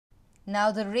Now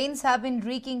the rains have been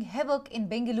wreaking havoc in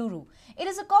Bengaluru. It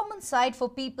is a common sight for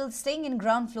people staying in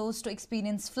ground floors to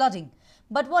experience flooding.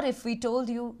 But what if we told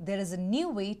you there is a new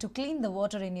way to clean the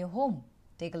water in your home?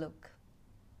 Take a look.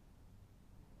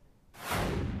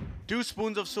 2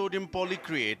 spoons of sodium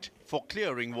polycrete for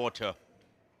clearing water.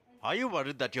 Are you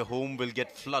worried that your home will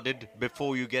get flooded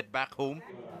before you get back home?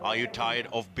 Are you tired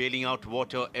of bailing out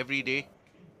water every day?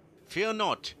 Fear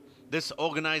not. This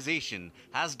organization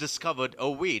has discovered a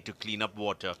way to clean up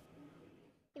water.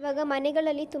 ಇವಾಗ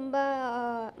ಮನೆಗಳಲ್ಲಿ ತುಂಬ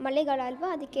ಮಳೆಗಾಲ ಅಲ್ವಾ,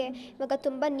 ಅದಕ್ಕೆ ಇವಾಗ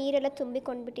ತುಂಬ ನೀರೆಲ್ಲ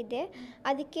ತುಂಬಿಕೊಂಡ್ಬಿಟ್ಟಿದೆ.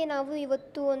 ಅದಕ್ಕೆ ನಾವು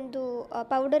ಇವತ್ತು ಒಂದು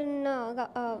ಪೌಡರನ್ನು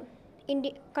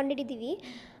ಕಂಡುಹಿಡಿದೀವಿ.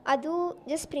 ಅದು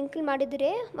ಜಸ್ಟ್ ಸ್ಪ್ರಿಂಕಲ್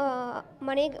ಮಾಡಿದರೆ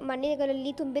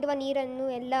ಮನೆಗಳಲ್ಲಿ ತುಂಬಿರುವ ನೀರನ್ನು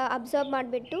ಎಲ್ಲ ಅಬ್ಸಾರ್ಬ್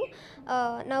ಮಾಡಿಬಿಟ್ಟು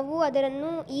ನಾವು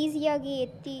ಅದನ್ನು ಈಸಿಯಾಗಿ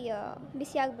ಎತ್ತಿ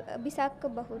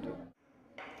ಬಿಸಾಕಬಹುದು.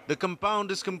 The compound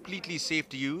is completely safe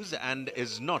to use and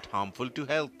is not harmful to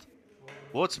health.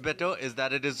 What's better is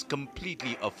that it is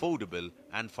completely affordable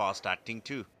and fast acting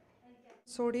too.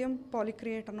 Sodium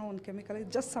ಪಾಲಿಕ್ರಿಯೇಟ್ ಅನ್ನೋ ಒಂದು ಕೆಮಿಕಲ್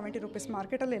ಜಸ್ಟ್ ₹70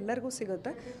 ಮಾರ್ಕೆಟಲ್ಲಿ ಎಲ್ಲರಿಗೂ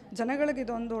ಸಿಗುತ್ತೆ. ಜನಗಳಿಗೆ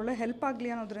ಇದೊಂದು ಒಳ್ಳೆ ಹೆಲ್ಪ್ ಆಗಲಿ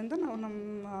ಅನ್ನೋದ್ರಿಂದ ನಾವು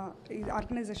ನಮ್ಮ ಈ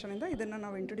ಆರ್ಗನೈಸೇಷನಿಂದ ಇದನ್ನು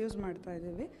ನಾವು ಇಂಟ್ರೊಡ್ಯೂಸ್ ಮಾಡ್ತಾ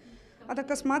ಇದ್ದೀವಿ. ಅದು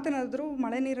ಅಕಸ್ಮಾತ್ ಏನಾದರೂ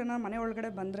ಮಳೆ ನೀರನ್ನು ಮನೆ ಒಳಗಡೆ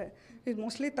ಬಂದರೆ, ಇದು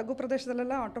ಮೋಸ್ಟ್ಲಿ ತಗ್ಗು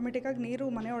ಪ್ರದೇಶದಲ್ಲೆಲ್ಲ ಆಟೋಮೆಟಿಕ್ಕಾಗಿ ನೀರು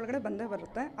ಮನೆ ಒಳಗಡೆ ಬಂದೇ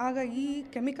ಬರುತ್ತೆ. ಆಗ ಈ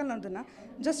ಕೆಮಿಕಲ್ ಅದನ್ನು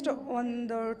ಜಸ್ಟ್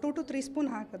ಒಂದು 2 to 3 ಸ್ಪೂನ್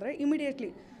ಹಾಕಿದ್ರೆ ಇಮಿಡಿಯೇಟ್ಲಿ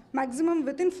ಮ್ಯಾಕ್ಸಿಮಮ್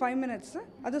ವಿತಿನ್ 5 minutes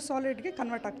ಅದು ಸಾಲಿಡ್ಗೆ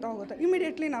ಕನ್ವರ್ಟ್ ಆಗ್ತಾ ಹೋಗುತ್ತೆ.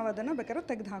 ಇಮಿಡಿಯೇಟ್ಲಿ ನಾವು ಅದನ್ನು ಬೇಕಾದ್ರೆ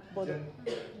ತೆಗೆದು ಹಾಕ್ಬೋದು.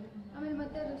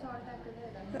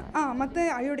 ಮತ್ತು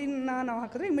ಅಯೋಡಿನ್ನ ನಾವು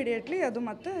ಹಾಕಿದ್ರೆ ಇಮಿಡಿಯೇಟ್ಲಿ ಅದು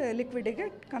ಮತ್ತೆ ಲಿಕ್ವಿಡಿಗೆ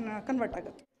ಕನ್ವರ್ಟ್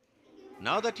ಆಗುತ್ತೆ.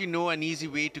 Now that you know an easy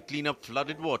way to clean up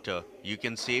flooded water, you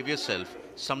can save yourself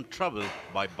some trouble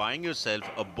by buying yourself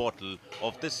a bottle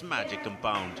of this magic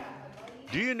compound.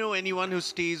 Do you know anyone who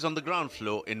stays on the ground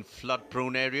floor in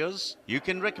flood-prone areas? You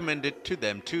can recommend it to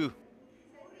them too.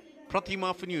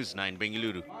 Pratima for News 9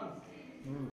 Bengaluru.